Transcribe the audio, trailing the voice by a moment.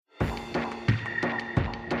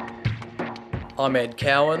I'm Ed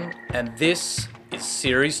Cowan, and this is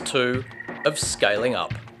Series 2 of Scaling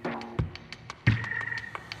Up.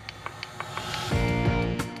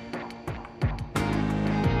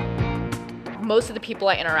 Most of the people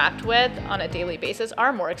I interact with on a daily basis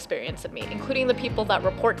are more experienced than me, including the people that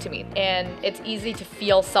report to me. And it's easy to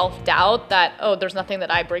feel self-doubt that, oh, there's nothing that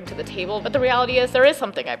I bring to the table. But the reality is there is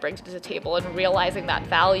something I bring to the table, and realizing that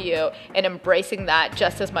value and embracing that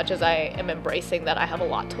just as much as I am embracing that I have a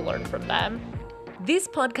lot to learn from them. This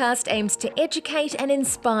podcast aims to educate and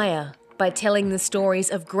inspire by telling the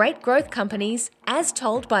stories of great growth companies as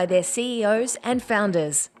told by their CEOs and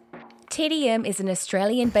founders. TDM is an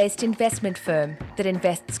Australian-based investment firm that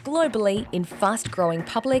invests globally in fast-growing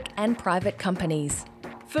public and private companies.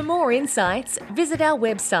 For more insights, visit our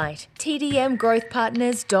website,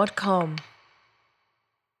 tdmgrowthpartners.com.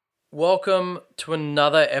 Welcome to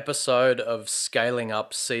another episode of Scaling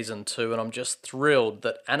Up Season 2, and I'm just thrilled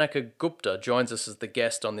that Anika Gupta joins us as the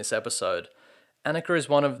guest on this episode. Anika is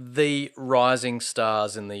one of the rising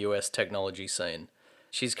stars in the US technology scene.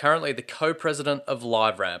 She's currently the co-president of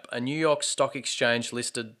LiveRamp, a New York Stock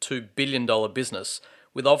Exchange-listed $2 billion business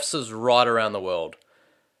with offices right around the world.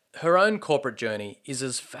 Her own corporate journey is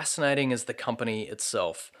as fascinating as the company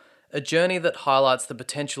itself, a journey that highlights the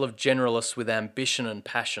potential of generalists with ambition and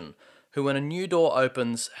passion, who when a new door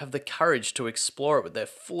opens have the courage to explore it with their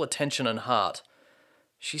full attention and heart.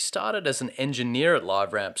 She started as an engineer at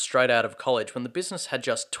LiveRamp straight out of college when the business had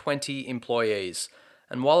just 20 employees.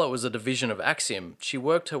 And while it was a division of Acxiom, she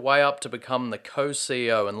worked her way up to become the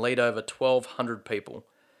co-CEO and lead over 1,200 people.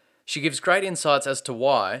 She gives great insights as to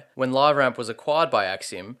why, when LiveRamp was acquired by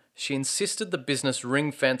Acxiom, she insisted the business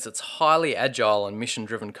ring-fence its highly agile and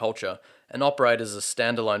mission-driven culture and operate as a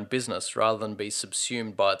standalone business rather than be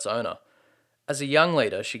subsumed by its owner. As a young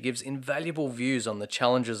leader, she gives invaluable views on the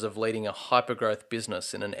challenges of leading a hyper-growth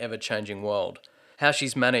business in an ever-changing world, how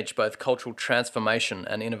she's managed both cultural transformation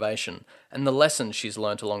and innovation, and the lessons she's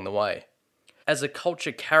learnt along the way. As a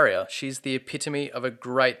culture carrier, she's the epitome of a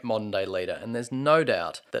great modern-day leader, and there's no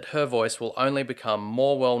doubt that her voice will only become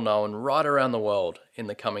more well-known right around the world in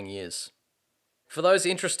the coming years. For those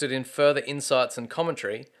interested in further insights and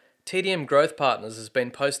commentary, TDM Growth Partners has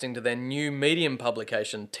been posting to their new Medium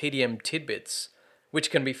publication, TDM Tidbits,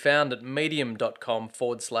 which can be found at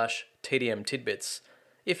medium.com/TDM Tidbits.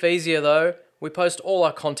 If easier though, we post all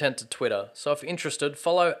our content to Twitter, so if interested,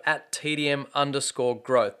 follow at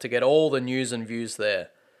 @TDM_growth to get all the news and views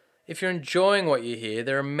there. If you're enjoying what you hear,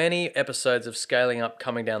 there are many episodes of Scaling Up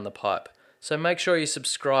coming down the pipe, so make sure you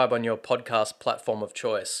subscribe on your podcast platform of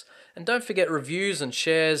choice. And don't forget reviews and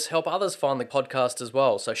shares help others find the podcast as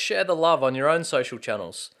well, so share the love on your own social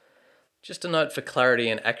channels. Just a note for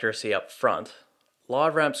clarity and accuracy up front,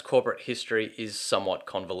 LiveRamp's corporate history is somewhat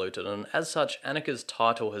convoluted, and as such, Anika's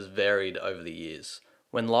title has varied over the years.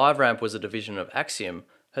 When LiveRamp was a division of Acxiom,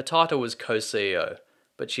 her title was co-CEO,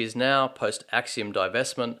 but she is now, post-Acxiom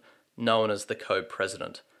divestment, known as the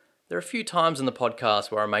co-president. There are a few times in the podcast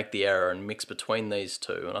where I make the error and mix between these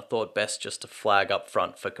two, and I thought best just to flag up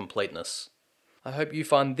front for completeness. I hope you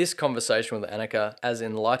find this conversation with Anika as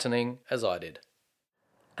enlightening as I did.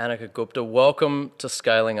 Anika Gupta, welcome to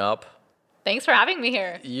Scaling Up. Thanks for having me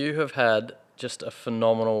here. You have had just a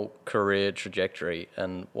phenomenal career trajectory,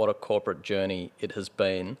 and what a corporate journey it has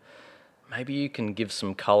been. Maybe you can give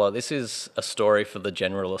some colour. This is a story for the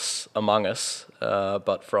generalists among us,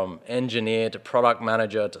 but from engineer to product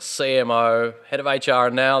manager to CMO, head of HR,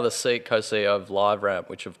 and now the co-CEO of LiveRamp,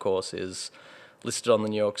 which of course is listed on the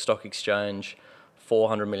New York Stock Exchange,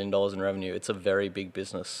 $400 million in revenue. It's a very big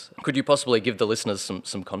business. Could you possibly give the listeners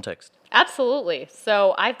some context? Absolutely.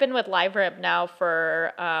 So I've been with LiveRamp now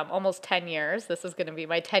for almost 10 years. This is going to be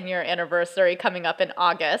my 10-year anniversary coming up in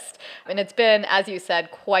August. And it's been, as you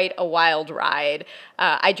said, quite a wild ride.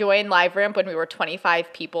 I joined LiveRamp when we were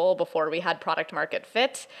 25 people before we had product market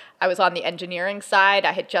fit. I was on the engineering side.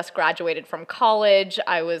 I had just graduated from college.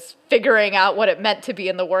 I was figuring out what it meant to be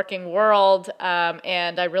in the working world.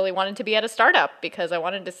 And I really wanted to be at a startup because I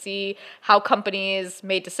wanted to see how companies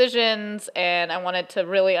made decisions, and I wanted to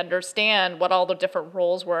really understand what all the different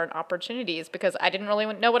roles were and opportunities, because I didn't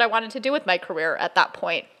really know what I wanted to do with my career at that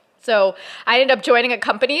point. So I ended up joining a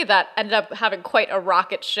company that ended up having quite a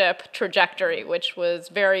rocket ship trajectory, which was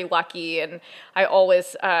very lucky. And I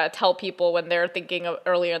always tell people when they're thinking of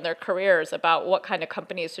earlier in their careers about what kind of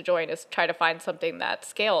companies to join is try to find something that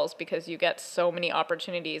scales, because you get so many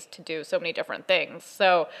opportunities to do so many different things.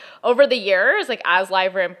 So over the years, like as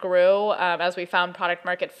LiveRamp grew, as we found product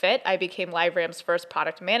market fit, I became LiveRamp's first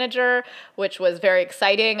product manager, which was very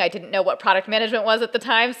exciting. I didn't know what product management was at the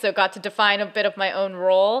time, so got to define a bit of my own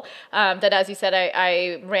role. Then, as you said,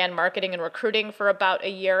 I ran marketing and recruiting for about a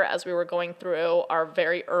year as we were going through our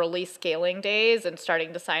very early scaling days and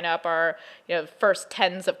starting to sign up our first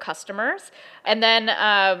tens of customers. And then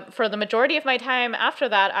for the majority of my time after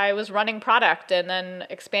that, I was running product and then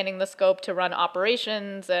expanding the scope to run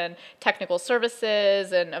operations and technical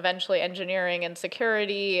services and eventually engineering and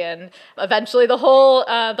security and eventually the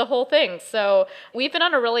whole thing. So we've been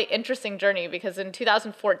on a really interesting journey because in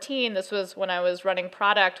 2014, this was when I was running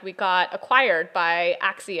product, we got acquired by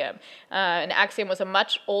Acxiom. And Acxiom was a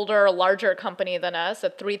much older, larger company than us, a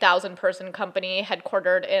 3,000 person company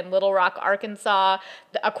headquartered in Little Rock, Arkansas,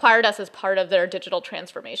 acquired us as part of their digital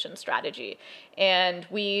transformation strategy. And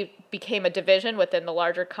we became a division within the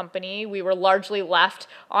larger company. We were largely left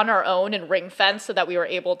on our own and ring fenced so that we were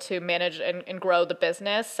able to manage and grow the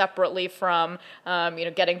business separately from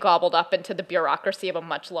getting gobbled up into the bureaucracy of a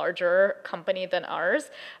much larger company than ours.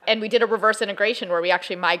 And we did a reverse integration where we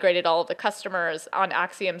actually migrated all of the customers on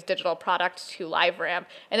Acxiom's digital product to LiveRamp.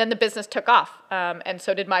 And then the business took off. And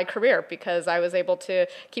so did my career because I was able to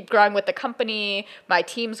keep growing with the company. My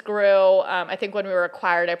teams grew. I think when we were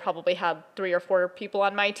acquired, I probably had 3 or 4 people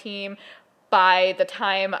on my team. By the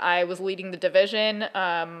time I was leading the division,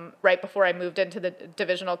 right before I moved into the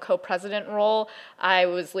divisional co-president role, I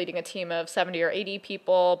was leading a team of 70 or 80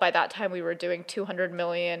 people. By that time, we were doing 200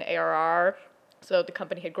 million ARR. So the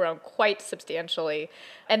company had grown quite substantially.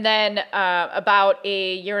 And then about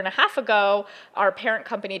a year and a half ago, our parent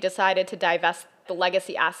company decided to divest the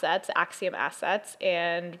legacy assets, Acxiom assets,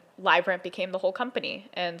 and LiveRamp became the whole company.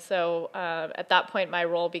 And so at that point, my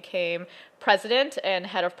role became president and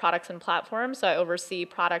head of products and platforms. So I oversee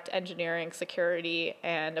product engineering, security,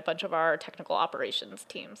 and a bunch of our technical operations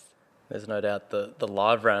teams. There's no doubt the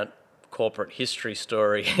LiveRamp corporate history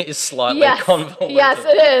story is slightly convoluted. Yes,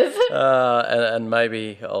 it is. And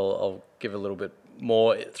maybe I'll give a little bit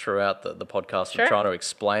more throughout the podcast of trying to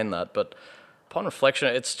explain that. But upon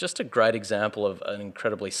reflection, it's just a great example of an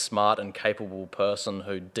incredibly smart and capable person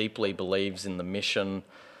who deeply believes in the mission,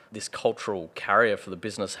 this cultural carrier for the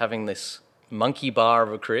business, having this monkey bar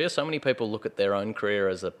of a career. So many people look at their own career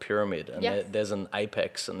as a pyramid, and there's an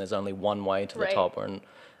apex, and there's only one way to the top. Or in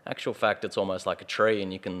actual fact, it's almost like a tree,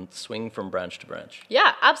 and you can swing from branch to branch.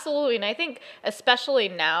 Yeah, absolutely. And I think especially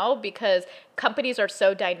now, because companies are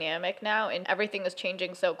so dynamic now and everything is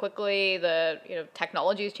changing so quickly, the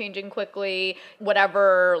technology is changing quickly,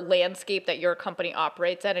 whatever landscape that your company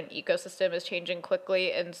operates in, an ecosystem is changing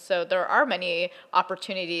quickly. And so there are many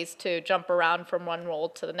opportunities to jump around from one role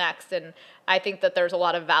to the next. And I think that there's a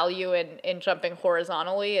lot of value in jumping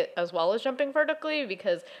horizontally as well as jumping vertically,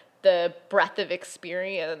 because the breadth of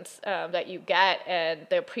experience that you get and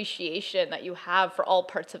the appreciation that you have for all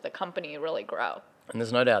parts of the company really grow. And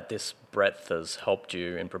there's no doubt this breadth has helped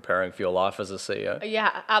you in preparing for your life as a CEO.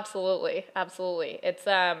 Yeah, absolutely.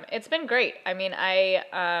 It's been great. I mean,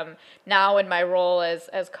 I now in my role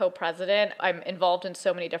as co-president, I'm involved in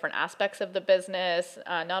so many different aspects of the business,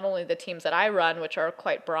 not only the teams that I run, which are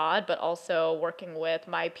quite broad, but also working with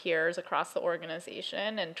my peers across the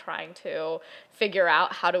organization and trying to figure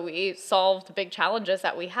out how do we solve the big challenges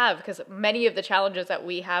that we have, because many of the challenges that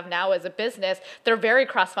we have now as a business, they're very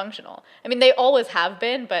cross-functional. I mean, they always have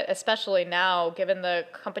been, but especially now, given the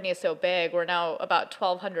company is so big, we're now about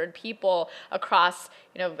 1,200 people across,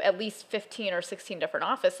 at least 15 or 16 different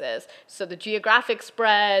offices. So the geographic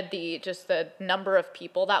spread, the number of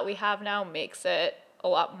people that we have now makes it a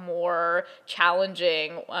lot more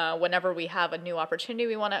challenging whenever we have a new opportunity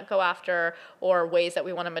we want to go after, or ways that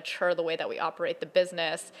we want to mature the way that we operate the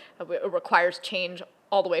business. It requires change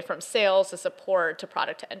all the way from sales to support to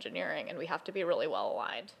product to engineering, and we have to be really well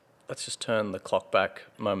aligned. Let's just turn the clock back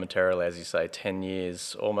momentarily, as you say, 10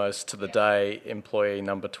 years almost to the day, employee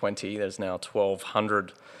number 20. There's now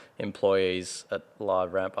 1,200 employees at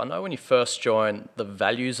LiveRamp. I know when you first joined, the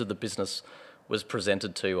values of the business was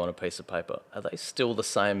presented to you on a piece of paper. Are they still the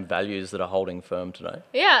same values that are holding firm today?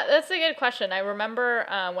 Yeah, that's a good question. I remember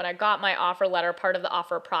when I got my offer letter, part of the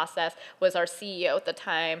offer process was our CEO at the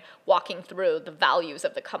time walking through the values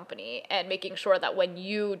of the company and making sure that when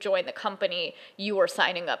you joined the company, you were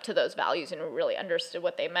signing up to those values and really understood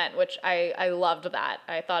what they meant, which I loved that.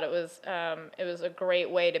 I thought it was a great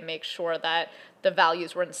way to make sure that the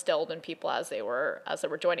values were instilled in people as they were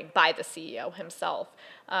joining by the CEO himself.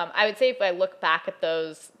 I would say if I look back at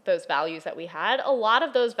those values that we had, a lot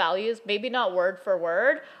of those values, maybe not word for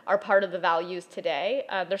word, are part of the values today.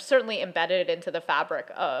 They're certainly embedded into the fabric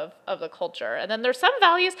of the culture. And then there's some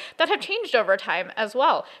values that have changed over time as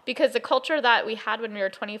well, because the culture that we had when we were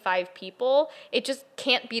 25 people, it just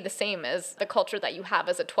can't be the same as the culture that you have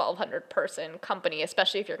as a 1,200 person company,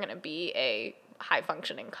 especially if you're going to be a high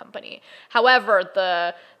functioning company. However,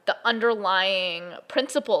 the underlying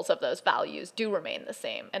principles of those values do remain the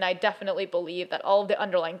same. And I definitely believe that all of the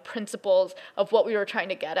underlying principles of what we were trying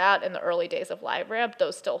to get at in the early days of LiveRamp,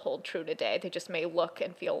 those still hold true today. They just may look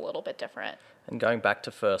and feel a little bit different. And going back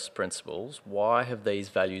to first principles, why have these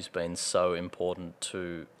values been so important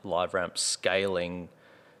to LiveRamp scaling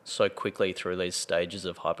so quickly through these stages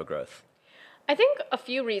of hypergrowth? I think a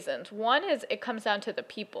few reasons. One is it comes down to the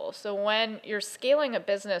people. So when you're scaling a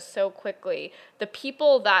business so quickly, the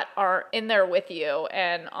people that are in there with you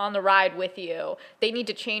and on the ride with you, they need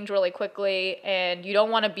to change really quickly, and you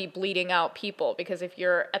don't want to be bleeding out people, because if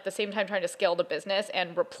you're at the same time trying to scale the business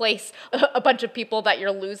and replace a bunch of people that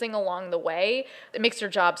you're losing along the way, it makes your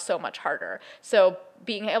job so much harder. So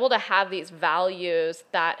being able to have these values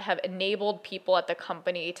that have enabled people at the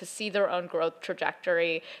company to see their own growth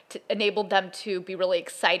trajectory, to enable them to be really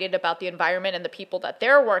excited about the environment and the people that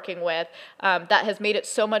they're working with, that has made it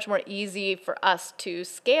so much more easy for us to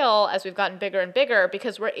scale as we've gotten bigger and bigger,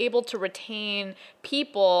 because we're able to retain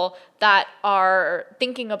people that are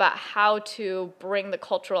thinking about how to bring the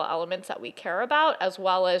cultural elements that we care about, as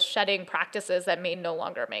well as shedding practices that may no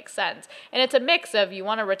longer make sense. And it's a mix of, you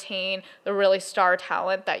want to retain the really star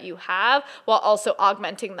talent that you have, while also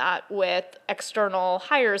augmenting that with external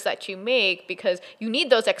hires that you make, because you need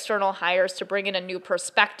those external hires to bring in a new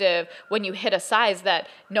perspective when you hit a size that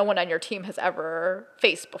no one on your team has ever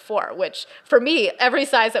faced before, which for me, every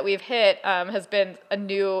size that we've hit has been a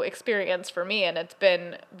new experience for me, and it's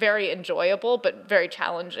been very enjoyable, but very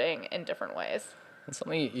challenging in different ways. And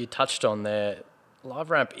something you touched on there,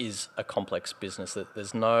 LiveRamp is a complex business.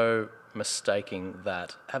 There's no mistaking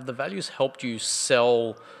that. Have the values helped you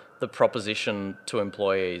sell the proposition to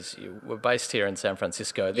employees? We're based here in San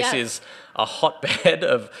Francisco. This is a hotbed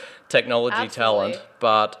of technology talent,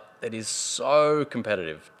 but it is so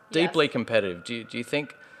competitive, deeply competitive. Do you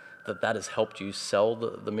think that has helped you sell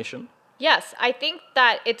the mission? Yes, I think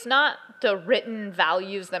that it's not the written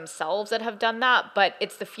values themselves that have done that, but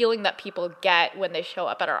it's the feeling that people get when they show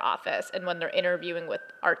up at our office and when they're interviewing with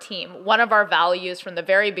our team. One of our values from the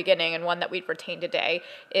very beginning, and one that we've retained today,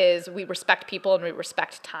 is we respect people and we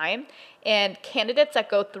respect time. And candidates that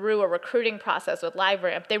go through a recruiting process with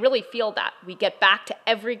LiveRamp, they really feel that. We get back to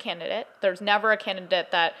every candidate. There's never a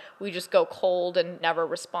candidate that we just go cold and never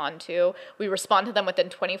respond to. We respond to them within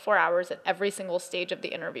 24 hours at every single stage of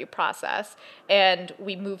the interview process. And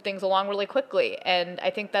we move things along really quickly. And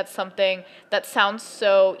I think that's something that sounds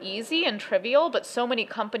so easy and trivial, but so many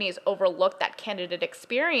companies overlook that candidate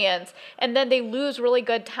experience, and then they lose really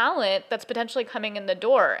good talent that's potentially coming in the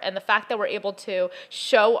door. And the fact that we're able to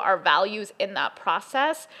show our values in that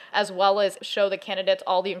process, as well as show the candidates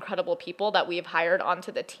all the incredible people that we've hired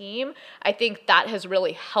onto the team, I think that has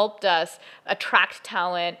really helped us attract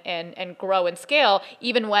talent and grow and scale,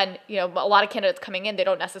 even when, a lot of candidates coming in, they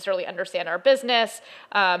don't necessarily understand our business.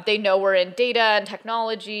 They know we're in data and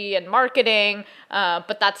technology and marketing,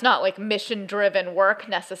 but that's not like mission-driven work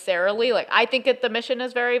necessarily. Like, I think the mission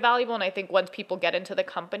is very valuable, and I think once people get into the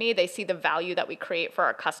company, they see the value that we create for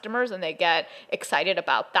our customers, and they get excited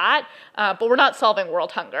about that. But we're not solving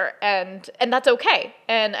world hunger, and that's okay.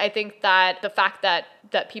 And I think that the fact that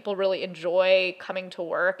people really enjoy coming to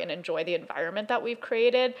work and enjoy the environment that we've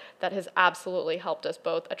created, that has absolutely helped us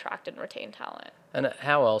both attract and retain talent. And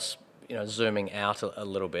how else, zooming out a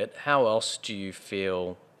little bit, how else do you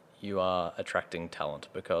feel you are attracting talent?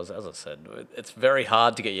 Because, as I said, it's very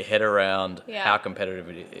hard to get your head around how competitive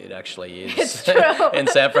it actually is. It's true. In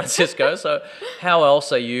San Francisco. So how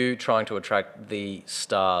else are you trying to attract the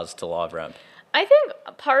stars to LiveRamp? I think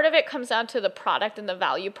part of it comes down to the product and the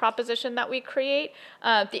value proposition that we create.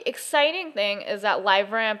 The exciting thing is that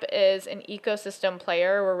LiveRamp is an ecosystem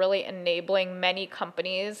player. We're really enabling many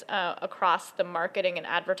companies across the marketing and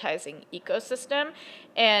advertising ecosystem.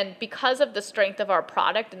 And because of the strength of our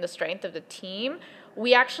product and the strength of the team,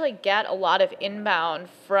 we actually get a lot of inbound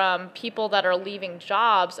from people that are leaving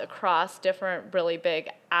jobs across different really big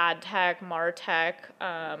ad tech, martech,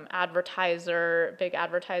 big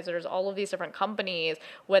advertisers, all of these different companies.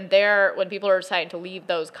 When people are deciding to leave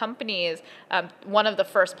those companies, one of the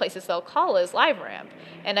first places they'll call is LiveRamp.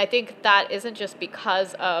 And I think that isn't just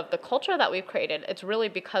because of the culture that we've created, it's really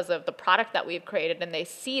because of the product that we've created, and they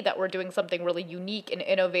see that we're doing something really unique and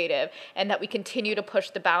innovative, and that we continue to push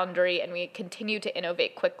the boundary and we continue to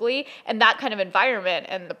innovate quickly. And that kind of environment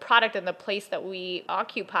and the product and the place that we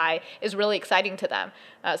occupy is really exciting to them.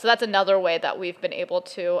 So that's another way that we've been able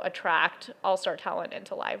to attract all-star talent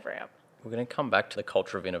into LiveRamp. We're going to come back to the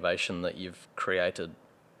culture of innovation that you've created.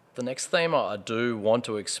 The next theme I do want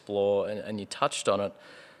to explore, and you touched on it,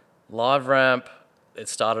 LiveRamp It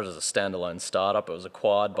started as a standalone startup. It was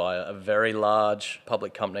acquired by a very large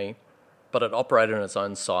public company, but it operated in its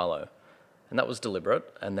own silo. And that was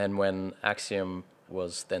deliberate. And then when Axiom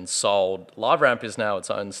was then sold, LiveRamp is now its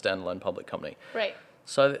own standalone public company. Right.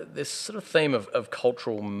 So this sort of theme of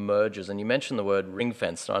cultural mergers, and you mentioned the word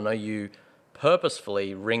ring-fenced, and I know you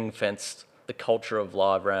purposefully ring-fenced the culture of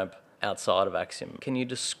LiveRamp outside of Axiom. Can you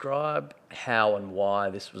describe how and why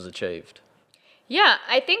this was achieved? Yeah,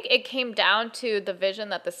 I think it came down to the vision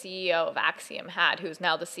that the CEO of Axiom had, who's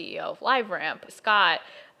now the CEO of LiveRamp, Scott,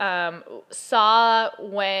 saw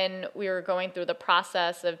when we were going through the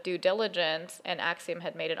process of due diligence and Axiom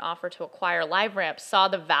had made an offer to acquire LiveRamp, saw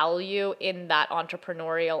the value in that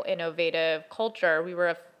entrepreneurial, innovative culture. We were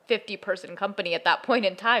a 50-person company at that point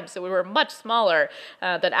in time, so we were much smaller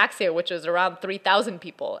than Axiom, which was around 3,000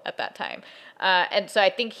 people at that time. And so I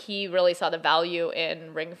think he really saw the value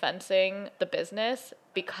in ring fencing the business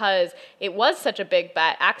because it was such a big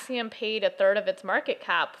bet. Axiom paid a third of its market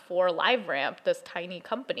cap for LiveRamp, this tiny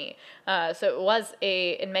company. So it was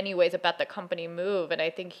in many ways a bet the company move. And I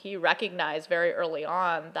think he recognized very early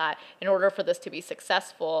on that in order for this to be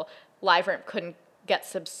successful, LiveRamp couldn't get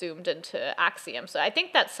subsumed into Axiom. So I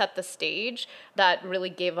think that set the stage that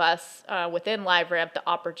really gave us within LiveRamp the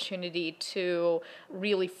opportunity to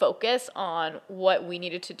really focus on what we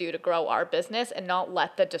needed to do to grow our business and not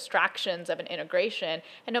let the distractions of an integration.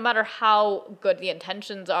 And no matter how good the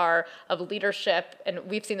intentions are of leadership, and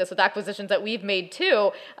we've seen this with acquisitions that we've made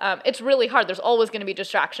too, it's really hard. There's always going to be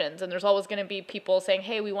distractions and there's always going to be people saying,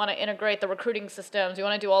 hey, we want to integrate the recruiting systems. We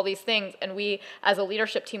want to do all these things. And we, as a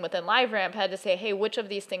leadership team within LiveRamp, had to say, hey, which of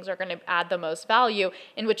these things are going to add the most value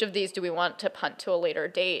and which of these do we want to punt to a later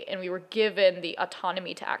date? And we were given the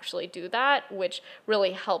autonomy to actually do that, which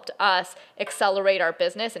really helped us accelerate our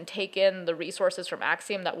business and take in the resources from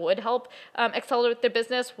Axiom that would help accelerate the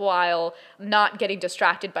business while not getting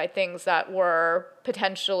distracted by things that were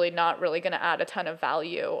potentially not really going to add a ton of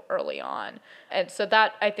value early on. And so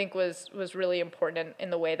that I think was really important in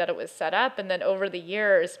the way that it was set up. And then over the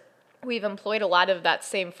years, we've employed a lot of that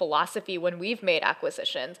same philosophy when we've made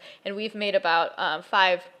acquisitions, and we've made about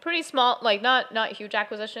 5 pretty small, like not huge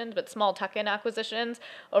acquisitions, but small tuck-in acquisitions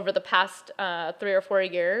over the past 3 or 4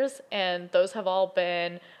 years, and those have all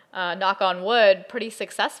been knock on wood, pretty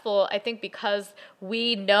successful, I think, because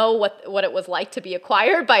we know what it was like to be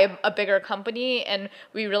acquired by a bigger company, and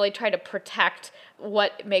we really try to protect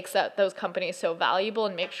what makes those companies so valuable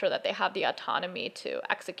and make sure that they have the autonomy to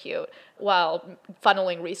execute while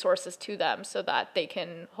funneling resources to them so that they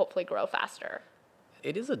can hopefully grow faster.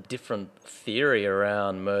 It is a different theory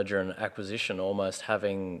around merger and acquisition, almost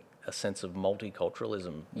having a sense of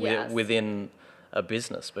multiculturalism Yes. within a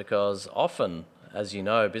business, because often, as you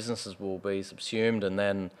know, businesses will be subsumed and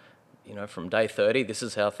then, from day 30, this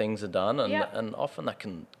is how things are done. And, Yeah. and often that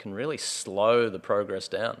can really slow the progress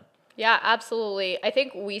down. Yeah, absolutely. I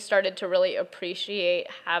think we started to really appreciate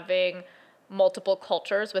having multiple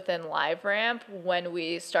cultures within LiveRamp when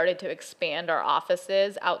we started to expand our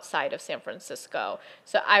offices outside of San Francisco.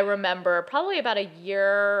 So I remember probably about a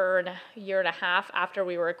year and a half after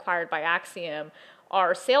we were acquired by Axiom,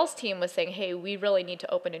 our sales team was saying, hey, we really need to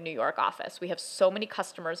open a New York office. We have so many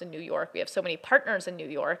customers in New York. We have so many partners in New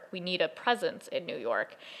York. We need a presence in New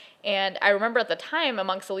York. And I remember at the time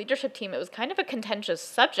amongst the leadership team, it was kind of a contentious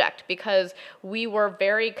subject because we were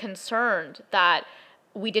very concerned that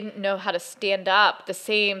we didn't know how to stand up the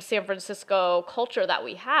same San Francisco culture that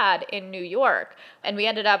we had in New York. And we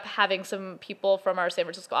ended up having some people from our San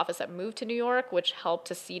Francisco office that moved to New York, which helped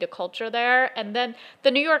to seed a culture there. And then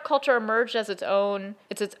the New York culture emerged as its own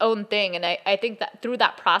thing. And I think that through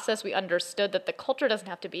that process, we understood that the culture doesn't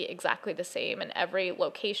have to be exactly the same in every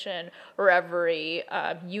location or every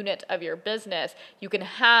unit of your business. You can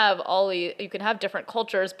have different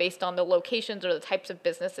cultures based on the locations or the types of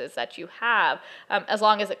businesses that you have, as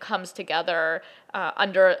long as it comes together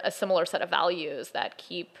under a similar set of values that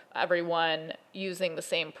keep everyone using the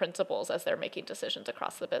same principles as they're making decisions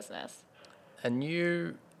across the business. And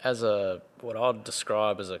you, as what I'd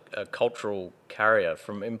describe as a cultural carrier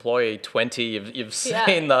from employee 20, you've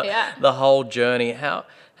seen the whole journey. How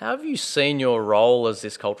have you seen your role as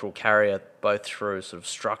this cultural carrier, both through sort of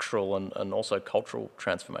structural and also cultural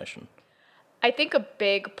transformation? I think a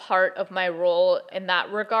big part of my role in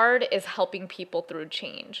that regard is helping people through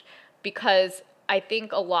change, because I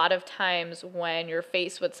think a lot of times when you're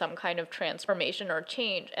faced with some kind of transformation or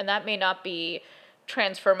change, and that may not be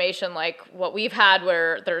transformation like what we've had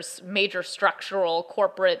where there's major structural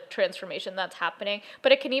corporate transformation that's happening,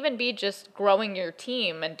 but it can even be just growing your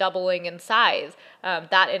team and doubling in size.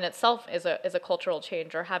 That in itself is a cultural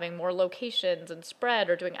change, or having more locations and spread,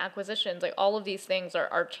 or doing acquisitions. Like all of these things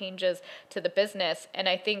are changes to the business. And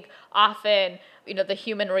I think often, the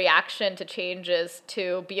human reaction to change is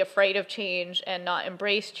to be afraid of change and not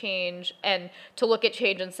embrace change, and to look at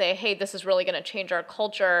change and say, hey, this is really going to change our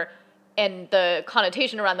culture. And the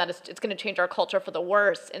connotation around that is it's going to change our culture for the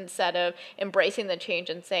worse, instead of embracing the change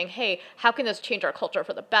and saying, hey, how can this change our culture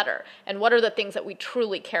for the better? And what are the things that we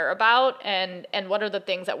truly care about? And what are the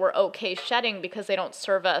things that we're okay shedding because they don't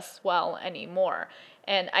serve us well anymore?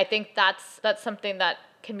 And I think that's something that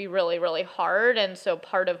can be really, really hard. And so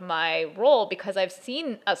part of my role, because I've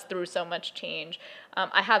seen us through so much change,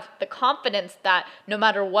 I have the confidence that no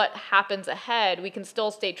matter what happens ahead, we can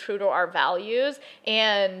still stay true to our values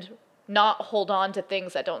and not hold on to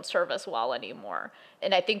things that don't serve us well anymore.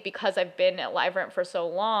 And I think because I've been at LiveRamp for so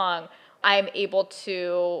long, I'm able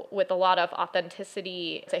to, with a lot of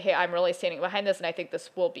authenticity, say, hey, I'm really standing behind this, and I think this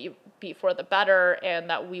will be for the better, and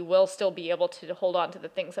that we will still be able to hold on to the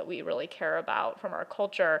things that we really care about from our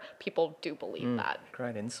culture. People do believe that.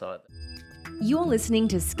 Great insight. You're listening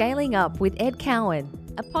to Scaling Up with Ed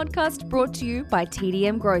Cowan, a podcast brought to you by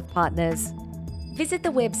TDM Growth Partners. Visit the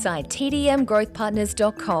website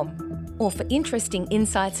tdmgrowthpartners.com, or for interesting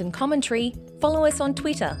insights and commentary, follow us on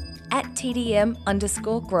Twitter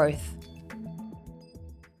 @TDM_growth.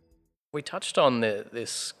 We touched on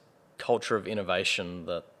this culture of innovation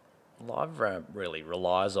that LiveRamp really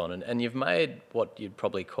relies on, and you've made what you'd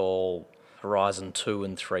probably call Horizon 2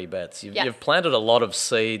 and 3 bets. You've planted a lot of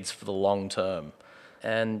seeds for the long term,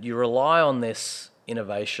 and you rely on this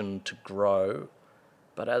innovation to grow.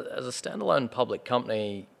 But as a standalone public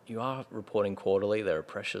company, you are reporting quarterly. There are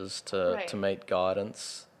pressures to meet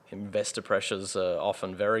guidance. Investor pressures are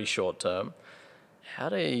often very short term. How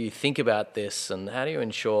do you think about this, and how do you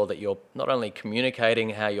ensure that you're not only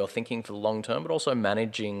communicating how you're thinking for the long term, but also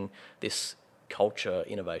managing this culture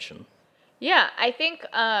innovation? Yeah, I think,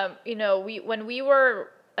 when we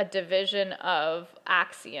were a division of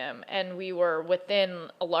Axiom and we were within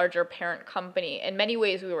a larger parent company, in many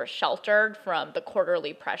ways we were sheltered from the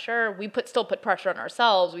quarterly pressure. We still put pressure on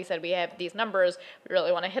ourselves. We said we have these numbers, we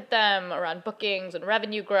really want to hit them around bookings and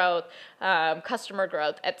revenue growth, customer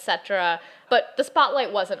growth, etc. But the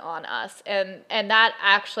spotlight wasn't on us, and that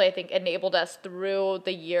actually, I think, enabled us through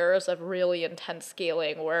the years of really intense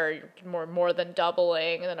scaling, where you're more than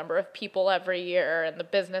doubling the number of people every year and the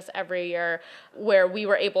business every year, where we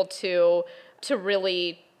were able to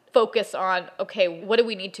really focus on, okay, what do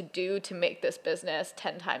we need to do to make this business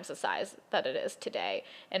 10 times the size that it is today,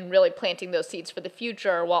 and really planting those seeds for the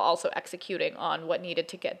future while also executing on what needed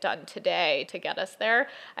to get done today to get us there.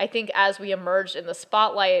 I think as we emerged in the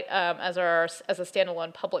spotlight as a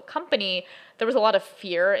standalone public company, there was a lot of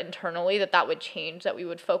fear internally that would change, that we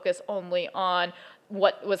would focus only on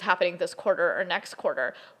what was happening this quarter or next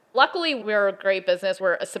quarter. Luckily, we're a great business.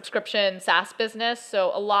 We're a subscription SaaS business,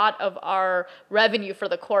 so a lot of our revenue for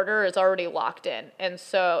the quarter is already locked in. And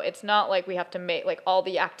so it's not like we have to make, like, all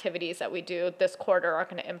the activities that we do this quarter are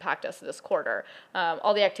going to impact us this quarter.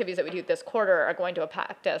 All the activities that we do this quarter are going to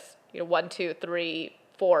impact us, 1, 2, 3,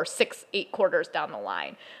 4, 6, 8 quarters down the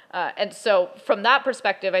line. And so from that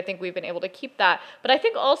perspective, I think we've been able to keep that. But I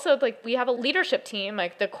think also, we have a leadership team,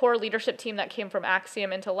 the core leadership team that came from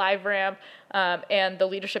Axiom into LiveRamp, and the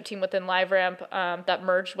leadership team within LiveRamp that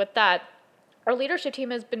merged with that. Our leadership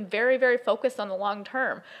team has been very, very focused on the long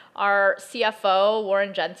term. Our CFO,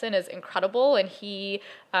 Warren Jensen, is incredible, and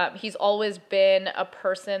he's always been a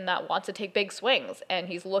person that wants to take big swings, and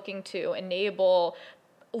he's looking to enable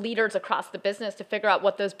leaders across the business to figure out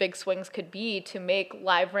what those big swings could be to make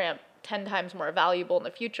LiveRamp 10 times more valuable in the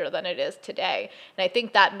future than it is today. And I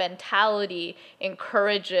think that mentality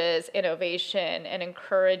encourages innovation and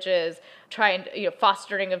encourages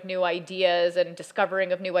fostering of new ideas and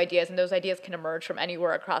discovering of new ideas. And those ideas can emerge from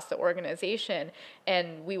anywhere across the organization.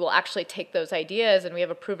 And we will actually take those ideas, and we have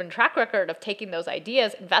a proven track record of taking those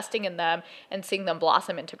ideas, investing in them, and seeing them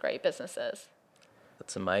blossom into great businesses.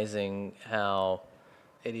 It's amazing how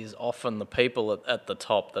it is often the people at the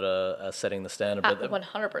top that are setting the standard.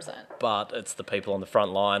 100%. But it's the people on the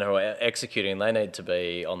front line who are executing. They need to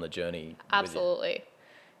be on the journey. Absolutely.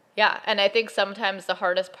 Yeah, and I think sometimes the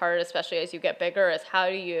hardest part, especially as you get bigger, is how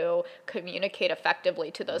do you communicate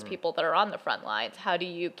effectively to those people that are on the front lines? How do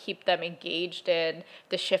you keep them engaged in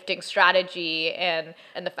the shifting strategy and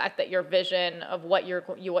the fact that your vision of what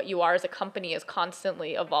what you are as a company is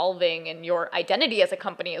constantly evolving, and your identity as a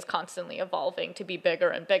company is constantly evolving to be bigger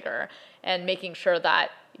and bigger, and making sure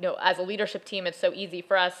that, as a leadership team, it's so easy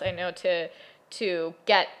for us, I know, to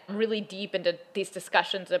get really deep into these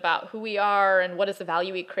discussions about who we are and what is the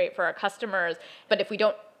value we create for our customers. But if we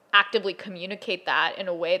don't actively communicate that in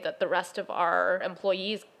a way that the rest of our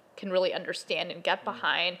employees can really understand and get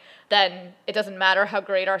behind, then it doesn't matter how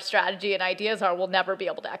great our strategy and ideas are, we'll never be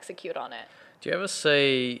able to execute on it. Do you ever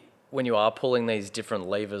see, when you are pulling these different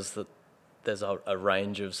levers, that there's a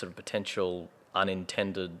range of sort of potential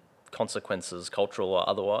unintended consequences, cultural or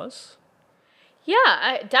otherwise?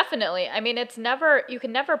 Yeah, definitely. I mean, you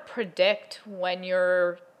can never predict when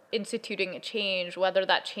you're instituting a change, whether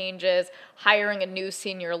that change is hiring a new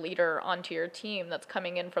senior leader onto your team that's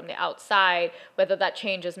coming in from the outside, whether that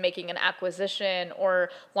change is making an acquisition or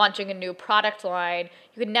launching a new product line.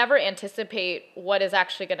 You can never anticipate what is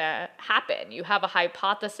actually going to happen. You have a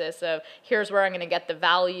hypothesis of, here's where I'm going to get the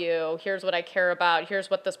value, here's what I care about, here's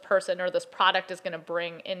what this person or this product is going to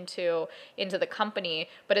bring into the company,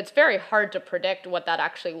 but it's very hard to predict what that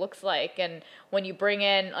actually looks like. And when you bring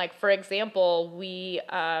in, like, for example, we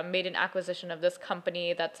made an acquisition of this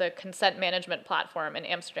company that's a consent management platform in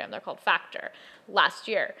Amsterdam. They're called Factor, last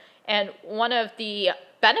year. And one of the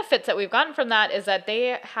benefits that we've gotten from that is that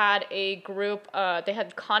they had a group, they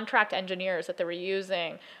had contract engineers that they were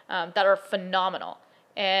using that are phenomenal.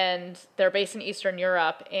 And they're based in Eastern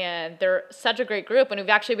Europe, and they're such a great group. And we've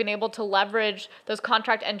actually been able to leverage those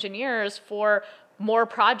contract engineers for more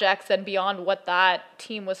projects and beyond what that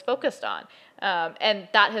team was focused on. And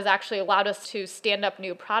that has actually allowed us to stand up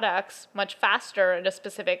new products much faster in a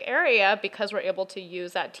specific area because we're able to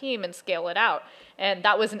use that team and scale it out. And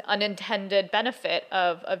that was an unintended benefit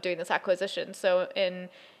of doing this acquisition. So in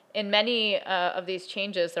many of these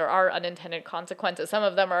changes, there are unintended consequences. Some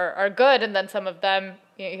of them are good, and then some of them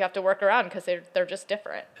you have to work around because they're just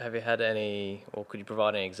different. Have you had any, or could you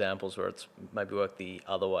provide any examples where it's maybe worked the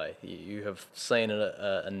other way? You have seen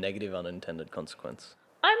a negative unintended consequence.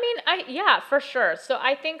 Yeah, for sure. So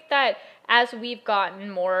I think that as we've gotten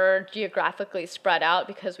more geographically spread out,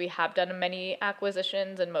 because we have done many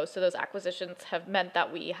acquisitions, and most of those acquisitions have meant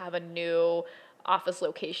that we have a new office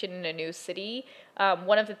location in a new city.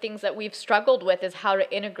 One of the things that we've struggled with is how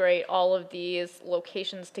to integrate all of these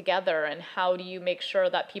locations together, and how do you make sure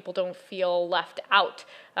that people don't feel left out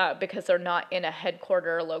because they're not in a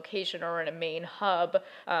headquarter location or in a main hub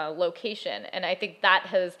location. And I think that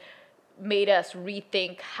has made us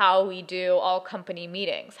rethink how we do all company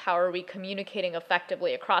meetings. How are we communicating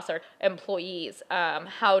effectively across our employees?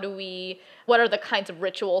 What are the kinds of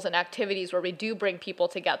rituals and activities where we do bring people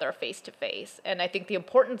together face to face? And I think the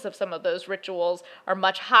importance of some of those rituals are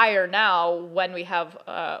much higher now when we have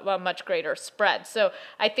a much greater spread. So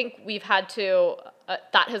I think we've had to,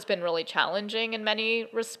 that has been really challenging in many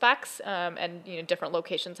respects, and different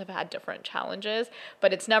locations have had different challenges,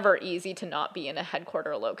 but it's never easy to not be in a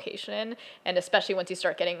headquarter location, and especially once you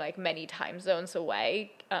start getting like many time zones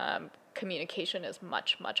away, communication is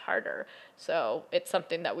much, much harder. So it's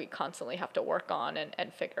something that we constantly have to work on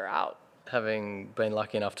and figure out. Having been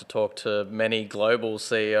lucky enough to talk to many global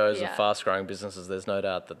CEOs of Yeah. fast-growing businesses, there's no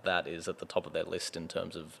doubt that is at the top of their list in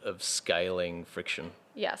terms of scaling friction.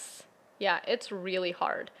 Yes. Yeah, it's really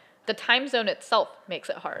hard. The time zone itself makes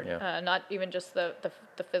it hard. Yeah. Not even just the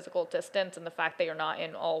physical distance and the fact that you're not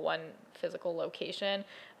in all one physical location.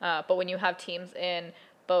 But when you have teams in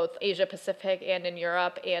both Asia Pacific and in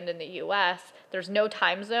Europe and in the US, there's no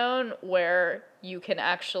time zone where you can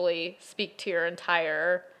actually speak to your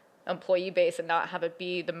entire employee base and not have it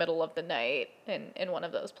be the middle of the night in one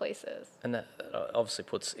of those places. And that obviously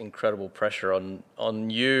puts incredible pressure on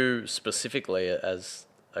you specifically as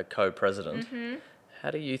a co-president. Mm-hmm. How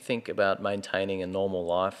do you think about maintaining a normal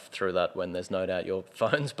life through that when there's no doubt your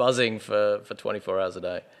phone's buzzing for 24 hours a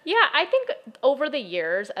day? Yeah, I think over the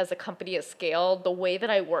years, as a company has scaled, the way that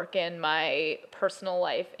I work in my personal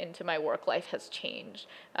life into my work life has changed.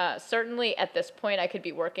 Certainly at this point, I could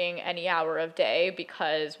be working any hour of day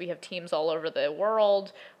because we have teams all over the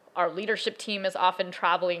world. our leadership team is often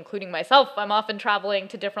traveling, including myself. I'm often traveling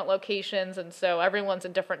to different locations, and so everyone's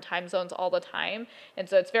in different time zones all the time. And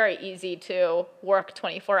so it's very easy to work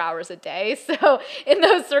 24 hours a day. So in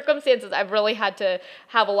those circumstances, I've really had to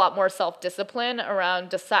have a lot more self-discipline around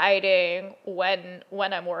deciding when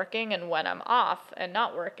I'm working and when I'm off and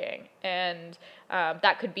not working. And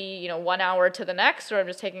that could be, 1 hour to the next, or I'm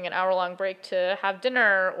just taking an hour-long break to have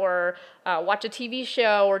dinner or watch a TV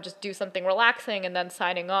show or just do something relaxing and then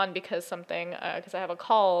signing on because I have a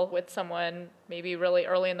call with someone maybe really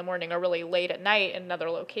early in the morning or really late at night in another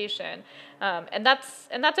location. And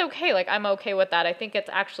that's okay. Like, I'm okay with that. I think it's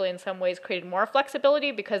actually in some ways created more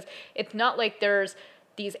flexibility because it's not like there's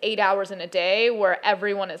these 8 hours in a day where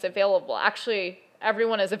everyone is available. Actually,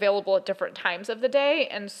 everyone is available at different times of the day.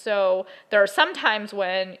 And so there are some times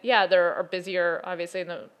when, there are busier, obviously,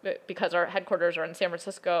 because our headquarters are in San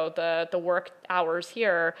Francisco, the work hours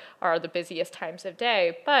here are the busiest times of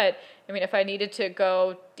day. But I mean, if I needed to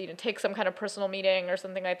go, take some kind of personal meeting or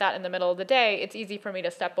something like that in the middle of the day, it's easy for me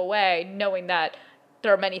to step away knowing that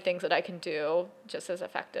there are many things that I can do just as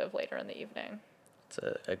effective later in the evening. It's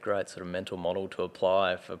a great sort of mental model to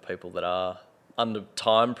apply for people that are under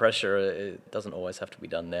time pressure. It doesn't always have to be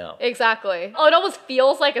done now. Exactly. Oh, it almost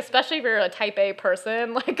feels like, especially if you're a type A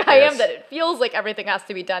person, like I am, that it feels like everything has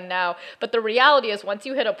to be done now. But the reality is once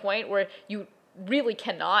you hit a point where you really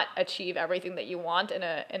cannot achieve everything that you want in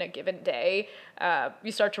a given day,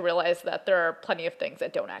 you start to realize that there are plenty of things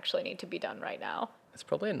that don't actually need to be done right now. It's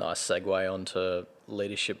probably a nice segue onto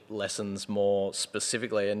leadership lessons more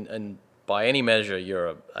specifically. And by any measure,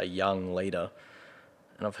 you're a young leader.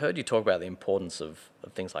 And I've heard you talk about the importance of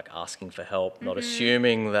things like asking for help, not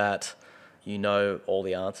assuming that you know all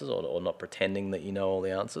the answers or not pretending that you know all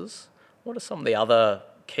the answers. What are some of the other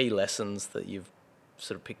key lessons that you've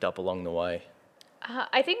sort of picked up along the way?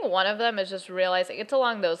 I think one of them is just realizing, it's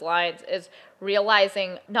along those lines, is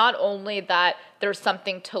realizing not only that there's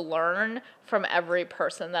something to learn from every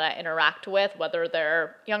person that I interact with, whether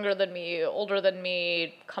they're younger than me, older than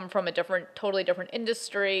me, come from a totally different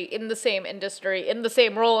industry, in the same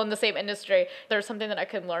role in the same industry. There's something that I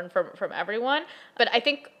can learn from everyone. But I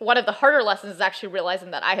think one of the harder lessons is actually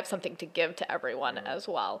realizing that I have something to give to everyone as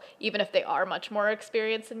well, even if they are much more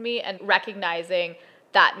experienced than me, and recognizing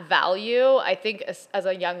that value. I think as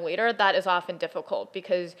a young leader, that is often difficult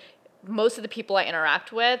because most of the people I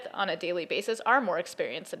interact with on a daily basis are more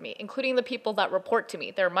experienced than me, including the people that report to me.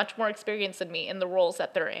 They're much more experienced than me in the roles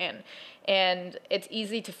that they're in. And it's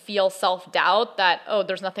easy to feel self-doubt that,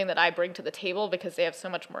 there's nothing that I bring to the table because they have so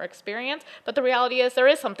much more experience. But the reality is there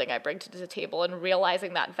is something I bring to the table, and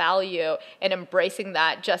realizing that value and embracing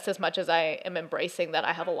that just as much as I am embracing that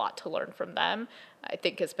I have a lot to learn from them, I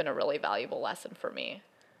think has been a really valuable lesson for me.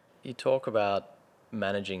 You talk about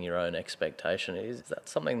managing your own expectation. Is that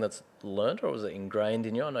something that's learned, or was it ingrained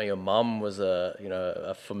in you? I know your mum was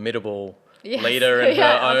a formidable leader in her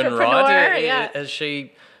own right. Has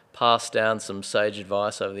she passed down some sage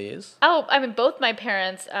advice over the years? Oh, I mean, both my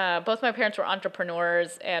parents were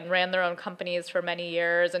entrepreneurs and ran their own companies for many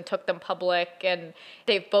years and took them public, and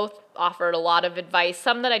they've both offered a lot of advice,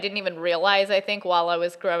 some that I didn't even realize, I think, while I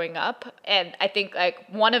was growing up. And I think like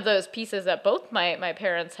one of those pieces that both my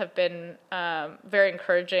parents have been very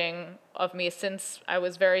encouraging of me since I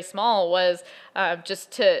was very small was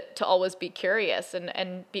just to always be curious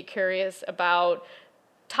and be curious about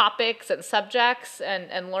topics and subjects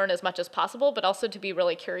and learn as much as possible, but also to be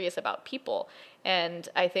really curious about people. And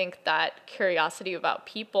I think that curiosity about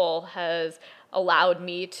people has allowed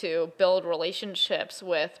me to build relationships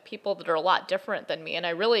with people that are a lot different than me. And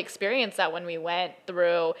I really experienced that when we went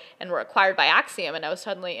through and were acquired by Acxiom, and I was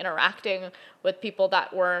suddenly interacting with people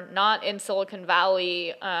that were not in Silicon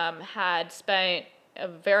Valley, had spent a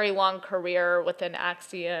very long career within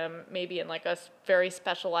Acxiom, maybe in like a very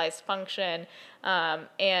specialized function,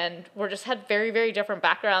 and we just had very, very different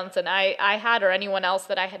backgrounds than I had or anyone else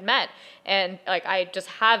that I had met. And like I just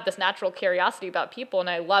have this natural curiosity about people, and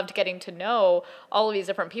I loved getting to know all of these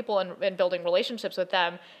different people and building relationships with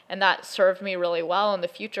them. And that served me really well in the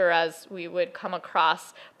future as we would come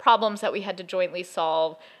across problems that we had to jointly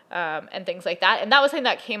solve, and things like that. And that was something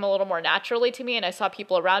that came a little more naturally to me. And I saw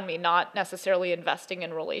people around me not necessarily investing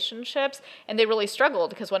in relationships, and they really struggled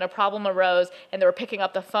because when a problem arose and they were picking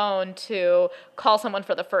up the phone to call someone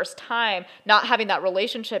for the first time, not having that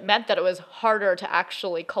relationship meant that it was harder to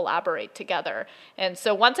actually collaborate together. And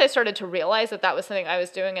so once I started to realize that that was something I was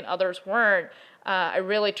doing and others weren't, I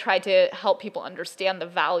really tried to help people understand the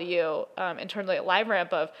value internally at LiveRamp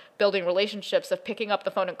of building relationships, of picking up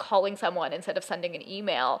the phone and calling someone instead of sending an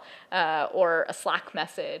email or a Slack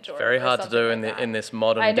message. Very hard to do in this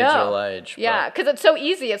modern digital age. Yeah, because it's so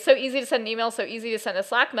easy. It's so easy to send an email, so easy to send a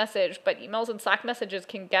Slack message, but emails and Slack messages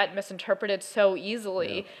can get misinterpreted so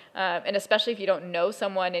easily. And especially if you don't know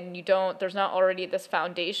someone and there's not already this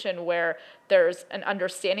foundation where there's an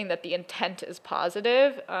understanding that the intent is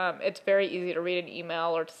positive, it's very easy to read an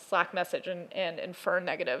email or Slack message and infer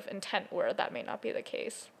negative intent where that may not be the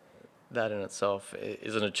case. That in itself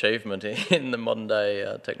is an achievement in the modern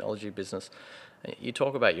day technology business. You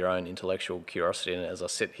talk about your own intellectual curiosity, and as I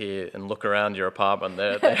sit here and look around your apartment,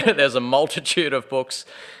 there's a multitude of books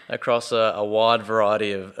across a wide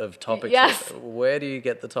variety of topics. Yes. Where do you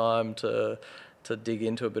get the time to dig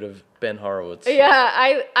into a bit of Ben Horowitz? Yeah,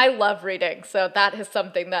 I love reading, so that is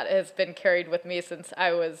something that has been carried with me since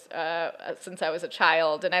I was a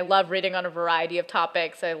child, and I love reading on a variety of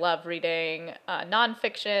topics. I love reading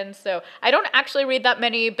nonfiction, so I don't actually read that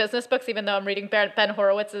many business books, even though I'm reading Ben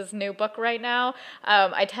Horowitz's new book right now.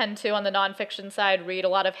 I tend to, on the nonfiction side, read a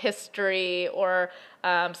lot of history or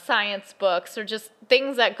science books or just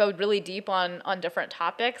things that go really deep on different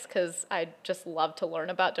topics, because I just love to learn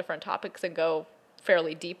about different topics and go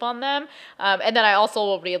fairly deep on them. And then I also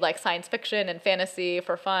will read like science fiction and fantasy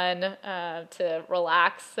for fun, to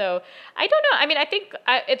relax. So I don't know. I mean, I think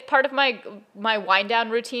it's part of my wind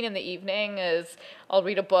down routine in the evening is I'll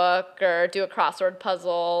read a book or do a crossword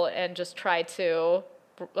puzzle and just try to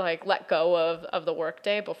like let go of the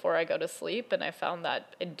workday before I go to sleep. And I found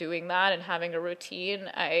that in doing that and having a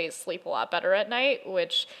routine, I sleep a lot better at night,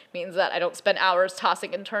 which means that I don't spend hours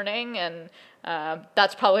tossing and turning. And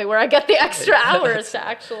that's probably where I get the extra hours to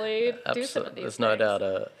actually do some of these There's things. no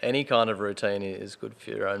doubt any kind of routine is good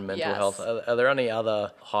for your own mental Yes. health. Are there any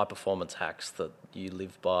other high performance hacks that you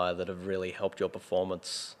live by that have really helped your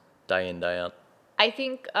performance day in, day out? I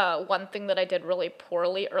think one thing that I did really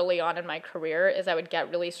poorly early on in my career is I would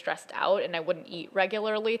get really stressed out and I wouldn't eat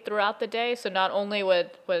regularly throughout the day. So not only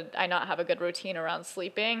would I not have a good routine around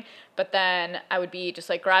sleeping, but then I would be just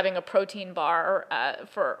like grabbing a protein bar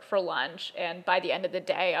for lunch. And by the end of the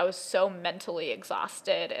day, I was so mentally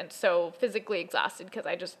exhausted and so physically exhausted because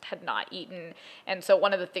I just had not eaten. And so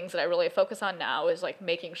one of the things that I really focus on now is like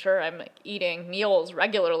making sure I'm like eating meals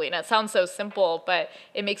regularly. And it sounds so simple, but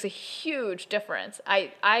it makes a huge difference.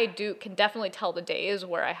 I can definitely tell the days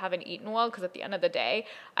where I haven't eaten well, because at the end of the day,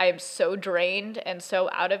 I am so drained and so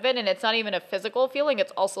out of it. And it's not even a physical feeling.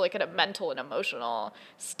 It's also like in a mental and emotional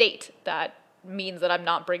state that means that I'm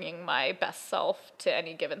not bringing my best self to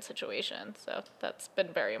any given situation. So that's been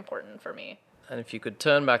very important for me. And if you could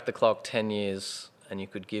turn back the clock 10 years and you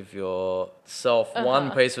could give yourself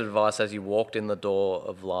one piece of advice as you walked in the door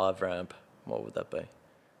of LiveRamp, what would that be?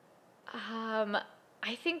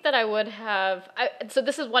 I think that I would have, so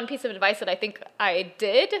this is one piece of advice that I think I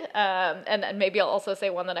did, and maybe I'll also say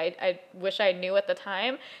one that I wish I knew at the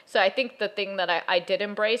time. So I think the thing that I did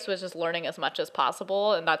embrace was just learning as much as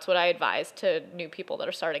possible, and that's what I advise to new people that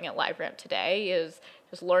are starting at LiveRamp today is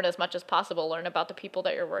just learn as much as possible, learn about the people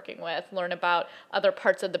that you're working with, learn about other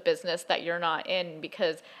parts of the business that you're not in,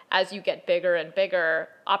 because as you get bigger and bigger,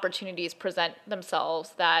 opportunities present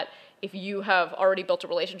themselves that if you have already built a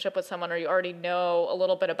relationship with someone or you already know a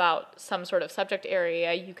little bit about some sort of subject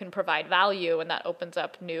area, you can provide value, and that opens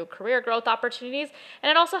up new career growth opportunities. And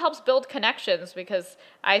it also helps build connections, because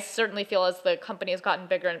I certainly feel as the company has gotten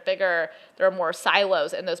bigger and bigger, there are more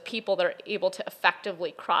silos, and those people that are able to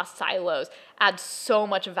effectively cross silos add so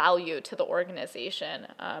much value to the organization,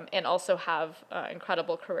 and also have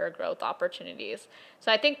incredible career growth opportunities.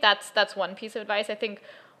 So I think that's one piece of advice. I think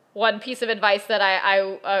one piece of advice that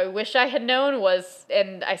I wish I had known was,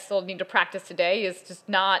 and I still need to practice today, is just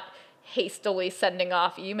not hastily sending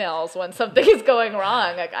off emails when something is going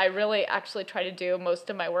wrong. Like I really actually try to do most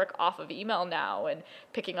of my work off of email now, and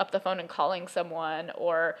picking up the phone and calling someone,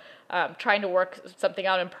 or trying to work something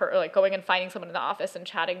out like going and finding someone in the office and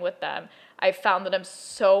chatting with them. I've found that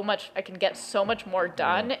I can get so much more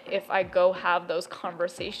done if I go have those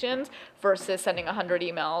conversations versus sending 100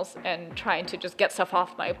 emails and trying to just get stuff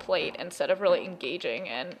off my plate instead of really engaging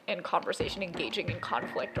in conversation, engaging in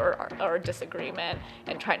conflict or disagreement,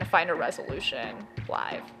 and trying to find a resolution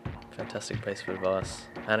live. Fantastic piece of advice.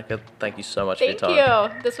 Annika, thank you so much for your time.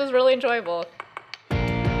 Thank you. This was really enjoyable.